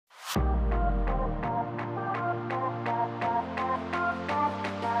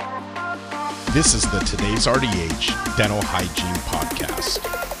This is the Today's RDH Dental Hygiene Podcast,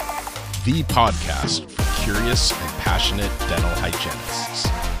 the podcast for curious and passionate dental hygienists.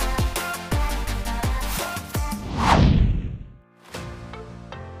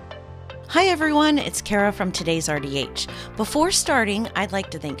 Hi everyone, it's Kara from Today's RDH. Before starting, I'd like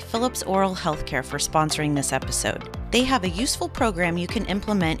to thank Philips Oral Healthcare for sponsoring this episode. They have a useful program you can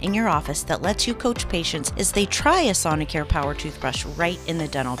implement in your office that lets you coach patients as they try a Sonicare Power Toothbrush right in the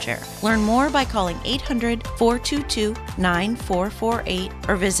dental chair. Learn more by calling 800-422-9448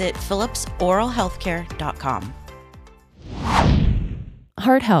 or visit philipsoralhealthcare.com.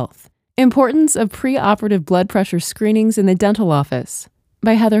 Heart Health: Importance of Preoperative Blood Pressure Screenings in the Dental Office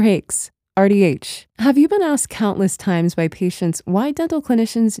by Heather Hakes, RDH. Have you been asked countless times by patients why dental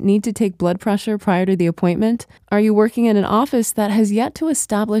clinicians need to take blood pressure prior to the appointment? Are you working in an office that has yet to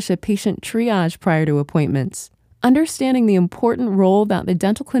establish a patient triage prior to appointments? Understanding the important role that the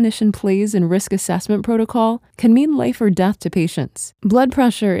dental clinician plays in risk assessment protocol can mean life or death to patients. Blood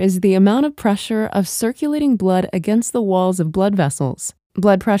pressure is the amount of pressure of circulating blood against the walls of blood vessels.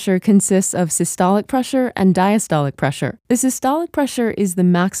 Blood pressure consists of systolic pressure and diastolic pressure. The systolic pressure is the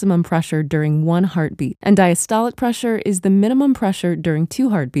maximum pressure during one heartbeat, and diastolic pressure is the minimum pressure during two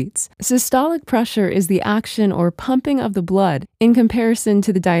heartbeats. Systolic pressure is the action or pumping of the blood in comparison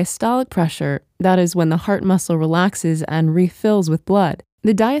to the diastolic pressure, that is when the heart muscle relaxes and refills with blood.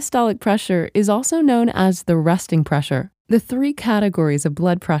 The diastolic pressure is also known as the resting pressure. The three categories of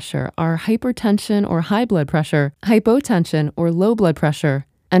blood pressure are hypertension or high blood pressure, hypotension or low blood pressure,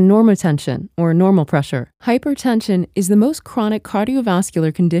 and normotension or normal pressure. Hypertension is the most chronic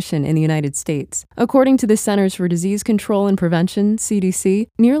cardiovascular condition in the United States. According to the Centers for Disease Control and Prevention, CDC,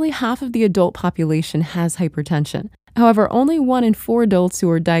 nearly half of the adult population has hypertension. However, only 1 in 4 adults who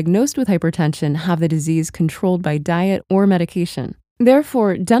are diagnosed with hypertension have the disease controlled by diet or medication.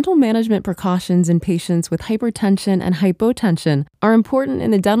 Therefore, dental management precautions in patients with hypertension and hypotension are important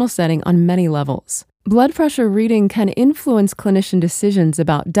in the dental setting on many levels. Blood pressure reading can influence clinician decisions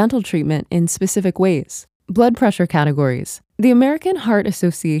about dental treatment in specific ways. Blood pressure categories. The American Heart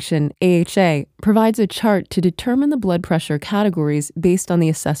Association, AHA, provides a chart to determine the blood pressure categories based on the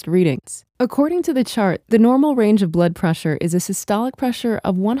assessed readings. According to the chart, the normal range of blood pressure is a systolic pressure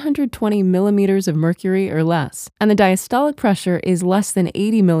of 120 millimeters of mercury or less, and the diastolic pressure is less than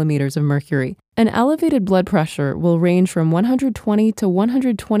 80 millimeters of mercury. An elevated blood pressure will range from 120 to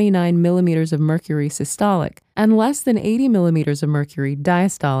 129 millimeters of mercury systolic, and less than 80 millimeters of mercury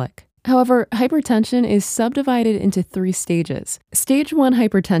diastolic. However, hypertension is subdivided into 3 stages. Stage 1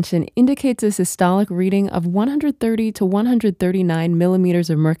 hypertension indicates a systolic reading of 130 to 139 millimeters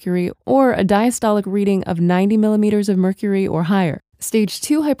of mercury or a diastolic reading of 90 millimeters of mercury or higher. Stage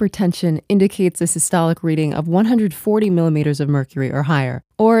 2 hypertension indicates a systolic reading of 140 millimeters of mercury or higher,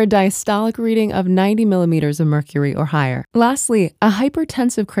 or a diastolic reading of 90 millimeters of mercury or higher. Lastly, a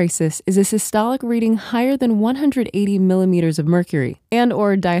hypertensive crisis is a systolic reading higher than 180 millimeters of mercury, and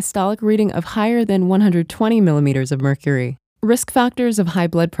or a diastolic reading of higher than 120 millimeters of mercury. Risk factors of high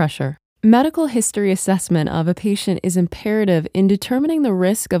blood pressure. Medical history assessment of a patient is imperative in determining the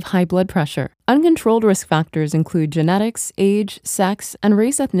risk of high blood pressure. Uncontrolled risk factors include genetics, age, sex, and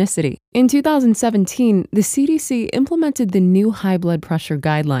race ethnicity. In 2017, the CDC implemented the new high blood pressure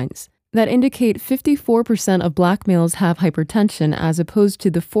guidelines that indicate 54% of Black males have hypertension as opposed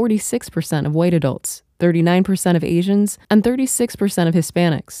to the 46% of white adults, 39% of Asians, and 36% of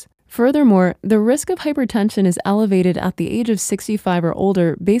Hispanics. Furthermore, the risk of hypertension is elevated at the age of 65 or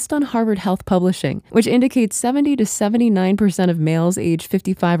older based on Harvard Health Publishing, which indicates 70 to 79% of males age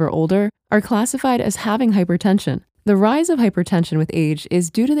 55 or older are classified as having hypertension. The rise of hypertension with age is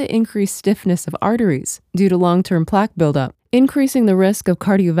due to the increased stiffness of arteries due to long-term plaque buildup, increasing the risk of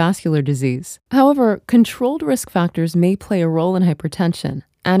cardiovascular disease. However, controlled risk factors may play a role in hypertension,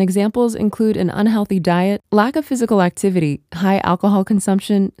 and examples include an unhealthy diet, lack of physical activity, high alcohol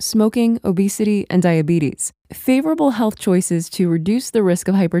consumption, smoking, obesity, and diabetes. Favorable health choices to reduce the risk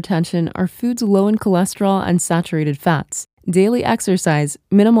of hypertension are foods low in cholesterol and saturated fats, daily exercise,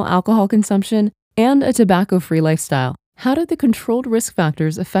 minimal alcohol consumption, and a tobacco-free lifestyle. How do the controlled risk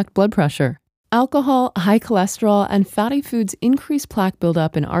factors affect blood pressure? Alcohol, high cholesterol, and fatty foods increase plaque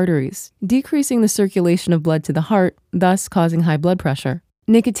buildup in arteries, decreasing the circulation of blood to the heart, thus causing high blood pressure.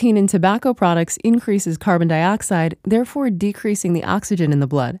 Nicotine in tobacco products increases carbon dioxide, therefore decreasing the oxygen in the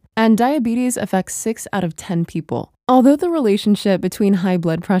blood. And diabetes affects 6 out of 10 people. Although the relationship between high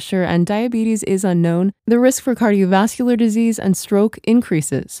blood pressure and diabetes is unknown, the risk for cardiovascular disease and stroke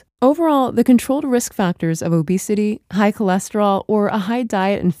increases. Overall, the controlled risk factors of obesity, high cholesterol, or a high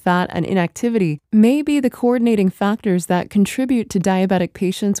diet in fat and inactivity may be the coordinating factors that contribute to diabetic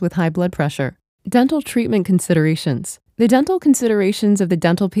patients with high blood pressure. Dental treatment considerations. The dental considerations of the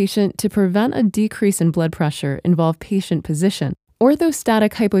dental patient to prevent a decrease in blood pressure involve patient position.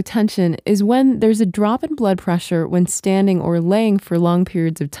 Orthostatic hypotension is when there's a drop in blood pressure when standing or laying for long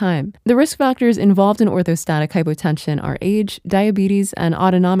periods of time. The risk factors involved in orthostatic hypotension are age, diabetes, and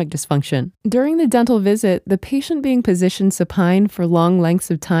autonomic dysfunction. During the dental visit, the patient being positioned supine for long lengths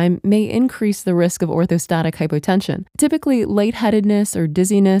of time may increase the risk of orthostatic hypotension. Typically, lightheadedness or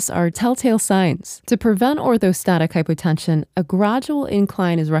dizziness are telltale signs. To prevent orthostatic hypotension, a gradual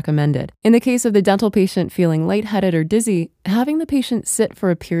incline is recommended. In the case of the dental patient feeling lightheaded or dizzy, having the patient sit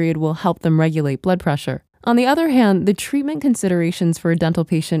for a period will help them regulate blood pressure. On the other hand, the treatment considerations for a dental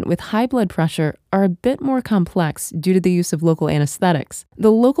patient with high blood pressure are a bit more complex due to the use of local anesthetics.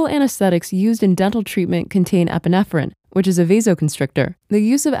 The local anesthetics used in dental treatment contain epinephrine, which is a vasoconstrictor. The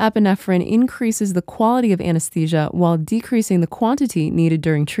use of epinephrine increases the quality of anesthesia while decreasing the quantity needed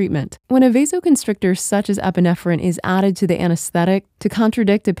during treatment. When a vasoconstrictor such as epinephrine is added to the anesthetic to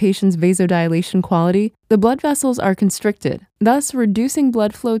contradict a patient's vasodilation quality, the blood vessels are constricted, thus reducing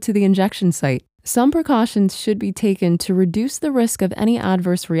blood flow to the injection site. Some precautions should be taken to reduce the risk of any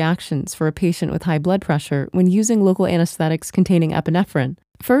adverse reactions for a patient with high blood pressure when using local anesthetics containing epinephrine.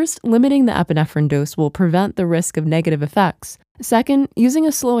 First, limiting the epinephrine dose will prevent the risk of negative effects. Second, using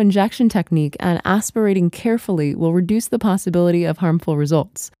a slow injection technique and aspirating carefully will reduce the possibility of harmful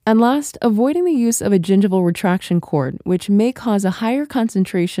results. And last, avoiding the use of a gingival retraction cord, which may cause a higher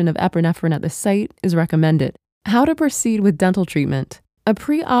concentration of epinephrine at the site, is recommended. How to proceed with dental treatment. A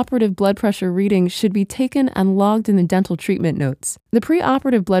preoperative blood pressure reading should be taken and logged in the dental treatment notes. The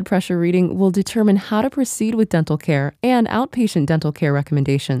preoperative blood pressure reading will determine how to proceed with dental care and outpatient dental care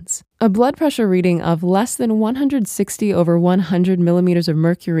recommendations. A blood pressure reading of less than 160 over 100 millimeters of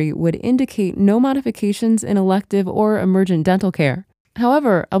mercury would indicate no modifications in elective or emergent dental care.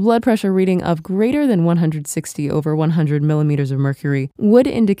 However, a blood pressure reading of greater than 160 over 100 millimeters of mercury would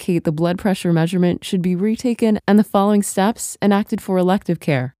indicate the blood pressure measurement should be retaken and the following steps enacted for elective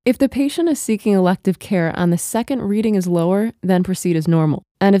care. If the patient is seeking elective care and the second reading is lower, then proceed as normal.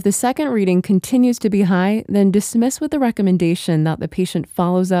 And if the second reading continues to be high, then dismiss with the recommendation that the patient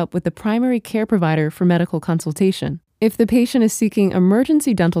follows up with the primary care provider for medical consultation. If the patient is seeking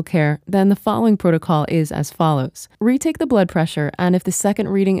emergency dental care, then the following protocol is as follows. Retake the blood pressure, and if the second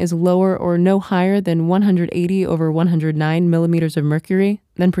reading is lower or no higher than 180 over 109 millimeters of mercury,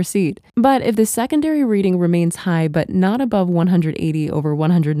 then proceed. But if the secondary reading remains high but not above 180 over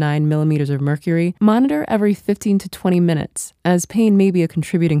 109 millimeters of mercury, monitor every 15 to 20 minutes, as pain may be a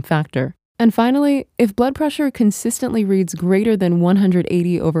contributing factor. And finally, if blood pressure consistently reads greater than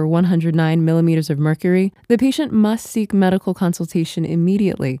 180 over 109 millimeters of mercury, the patient must seek medical consultation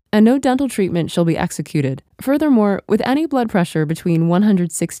immediately, and no dental treatment shall be executed. Furthermore, with any blood pressure between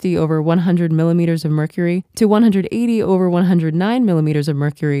 160 over 100 millimeters of mercury to 180 over 109 millimeters of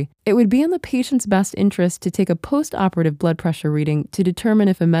mercury, it would be in the patient's best interest to take a post-operative blood pressure reading to determine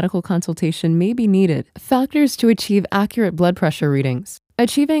if a medical consultation may be needed. Factors to achieve accurate blood pressure readings.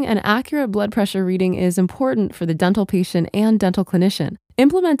 Achieving an accurate blood pressure reading is important for the dental patient and dental clinician.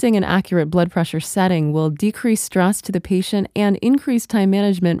 Implementing an accurate blood pressure setting will decrease stress to the patient and increase time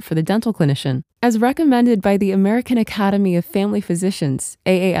management for the dental clinician. As recommended by the American Academy of Family Physicians,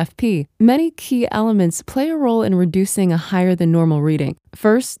 AAFP, many key elements play a role in reducing a higher than normal reading.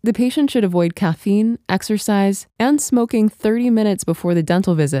 First, the patient should avoid caffeine, exercise, and smoking 30 minutes before the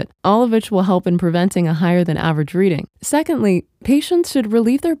dental visit, all of which will help in preventing a higher than average reading. Secondly, patients should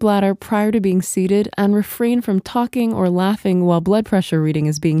relieve their bladder prior to being seated and refrain from talking or laughing while blood pressure reading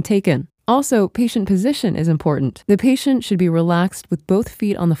is being taken. Also, patient position is important. The patient should be relaxed with both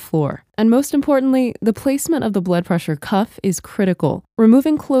feet on the floor. And most importantly, the placement of the blood pressure cuff is critical.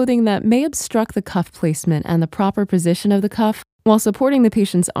 Removing clothing that may obstruct the cuff placement and the proper position of the cuff while supporting the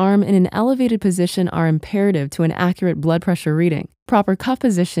patient's arm in an elevated position are imperative to an accurate blood pressure reading. Proper cuff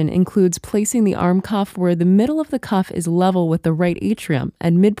position includes placing the arm cuff where the middle of the cuff is level with the right atrium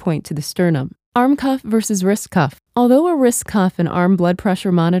and midpoint to the sternum. Arm cuff versus wrist cuff. Although a wrist cuff and arm blood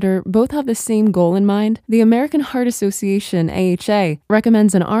pressure monitor both have the same goal in mind, the American Heart Association, AHA,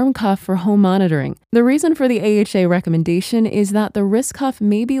 recommends an arm cuff for home monitoring. The reason for the AHA recommendation is that the wrist cuff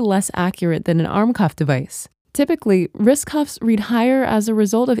may be less accurate than an arm cuff device. Typically, wrist cuffs read higher as a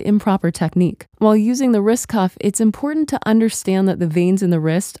result of improper technique. While using the wrist cuff, it's important to understand that the veins in the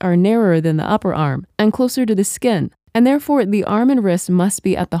wrist are narrower than the upper arm and closer to the skin. and therefore the arm and wrist must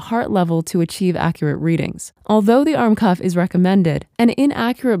be at the heart level to achieve accurate readings. Although the arm cuff is recommended, an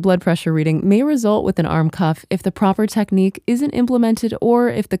inaccurate blood pressure reading may result with an arm cuff if the proper technique isn't implemented or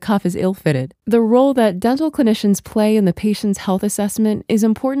if the cuff is ill-fitted. The role that dental clinicians play in the patient's health assessment is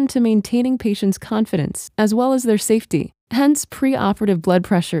important to maintaining patients' confidence as well as their safety. Hence, preoperative blood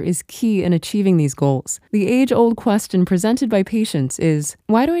pressure is key in achieving these goals. The age-old question presented by patients is,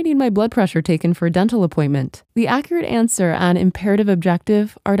 why do I need my blood pressure taken for a dental appointment? The accurate answer and imperative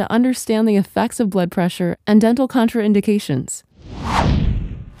objective are to understand the effects of blood pressure and dental contraindications.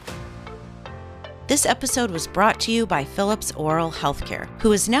 This episode was brought to you by Philips Oral Healthcare,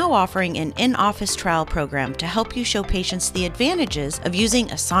 who is now offering an in-office trial program to help you show patients the advantages of using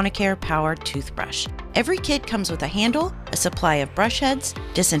a Sonicare-powered toothbrush. Every kit comes with a handle, a supply of brush heads,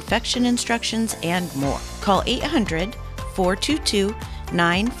 disinfection instructions, and more. Call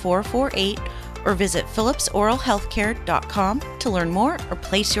 800-422-9448 or visit philipsoralhealthcare.com to learn more or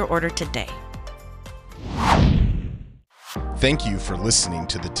place your order today. Thank you for listening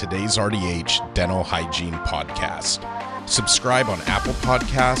to the Today's RDH Dental Hygiene Podcast. Subscribe on Apple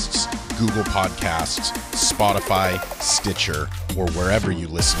Podcasts, Google Podcasts, Spotify, Stitcher, or wherever you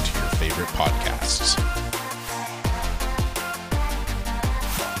listen to your favorite podcasts.